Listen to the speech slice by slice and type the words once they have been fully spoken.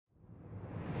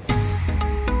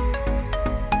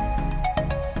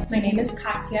My name is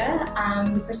Katya.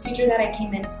 The procedure that I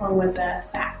came in for was a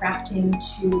fat grafting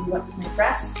to my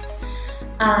breasts.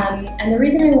 And the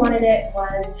reason I wanted it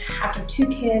was after 2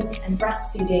 kids and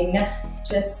breastfeeding,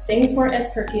 just things weren't as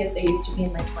perky as they used to be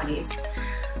in my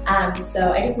 20s.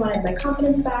 So I just wanted my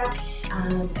confidence back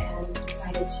and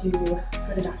decided to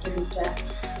go to Dr. Gupta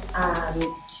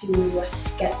to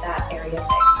get that area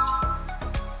fixed.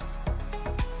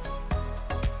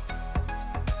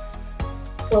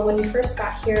 Well, when we first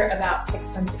got here about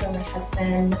 6 months ago, my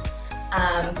husband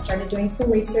started doing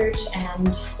some research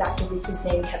and Dr. Gupta's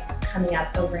name kept coming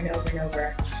up over and over and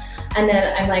over. And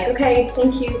then I'm like, okay,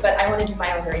 thank you, but I want to do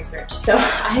my own research. So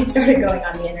I started going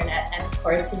on the internet and of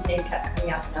course his name kept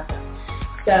coming up and up and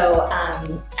up. So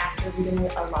after reading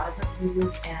a lot of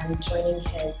reviews and joining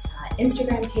his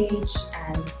Instagram page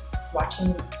and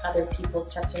watching other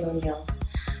people's testimonials,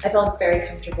 I felt very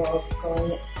comfortable going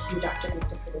to Dr.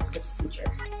 Gupta for this procedure.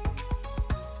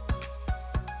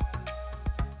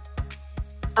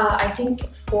 I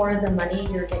think for the money,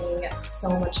 you're getting so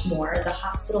much more. The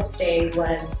hospital stay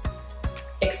was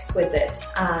exquisite.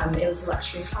 It was a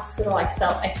luxury hospital. I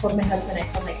told my husband, I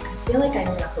feel like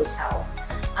I'm in a hotel.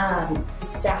 The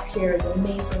staff here is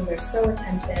amazing. They're so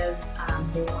attentive.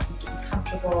 They want you to be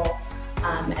comfortable.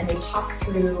 And they talk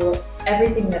through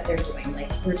everything that they're doing.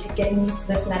 Like, we're getting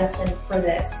this medicine for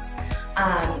this.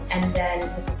 And then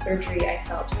with the surgery, I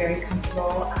felt very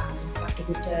comfortable. Dr.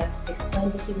 Gupta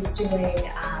explained what he was doing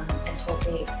and told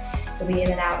me he'll be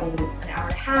in and out in an hour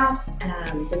and a half.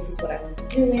 This is what I will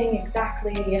be doing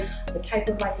exactly, the type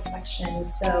of liposuction.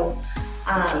 So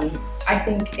I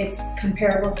think it's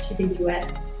comparable to the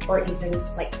US or even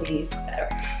slightly better.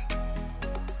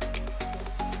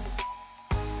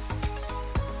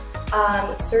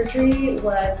 Surgery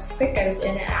was quick. I was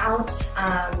in and out.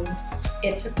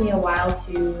 It took me a while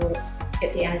to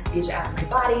get the anesthesia out of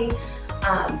my body,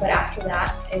 but after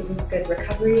that it was good.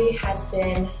 Recovery has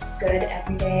been good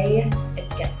every day.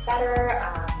 It gets better.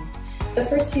 The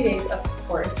first few days, of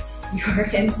course, you're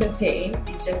in some pain.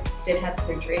 You just did have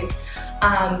surgery.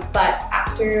 But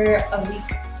after a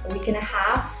week and a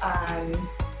half,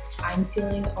 I'm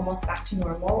feeling almost back to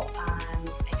normal.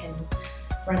 I can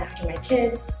run after my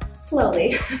kids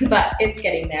slowly, but it's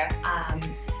getting there.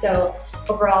 So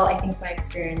overall, I think my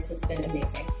experience has been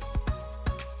amazing.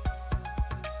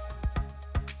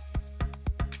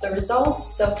 The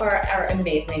results so far are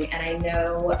amazing, and I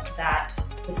know that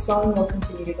the swelling will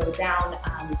continue to go down.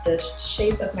 The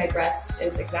shape of my breasts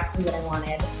is exactly what I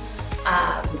wanted.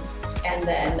 And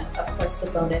then, of course, the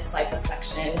bonus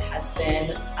liposuction has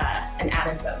been an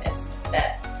added bonus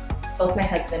that both my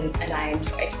husband and I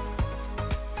enjoyed.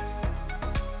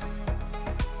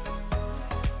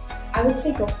 I would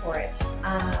say go for it.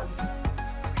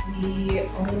 We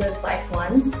only live life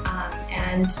once,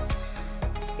 and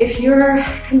if you're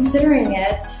considering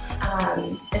it,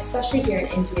 especially here in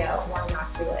India, why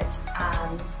not do it?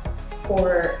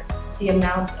 For the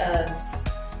amount of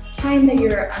time that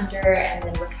you're under, and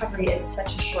then recovery is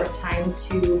such a short time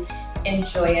to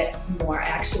enjoy it more. I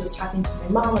actually was talking to my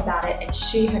mom about it, and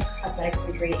she had cosmetic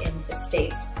surgery in the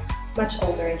States, much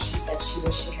older, and she said she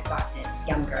wished she had gotten it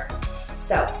younger.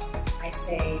 So I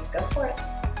say go for it.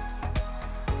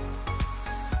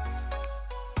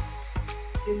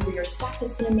 Your staff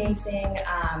has been amazing.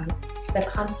 The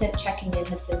constant checking in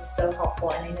has been so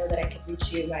helpful, and I know that I could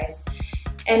reach you guys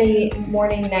any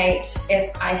morning, night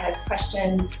if I had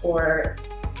questions or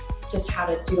just how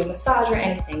to do a massage or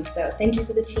anything. So thank you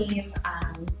for the team,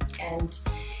 and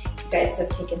you guys have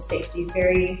taken safety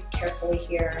very carefully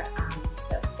here.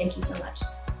 So thank you so much.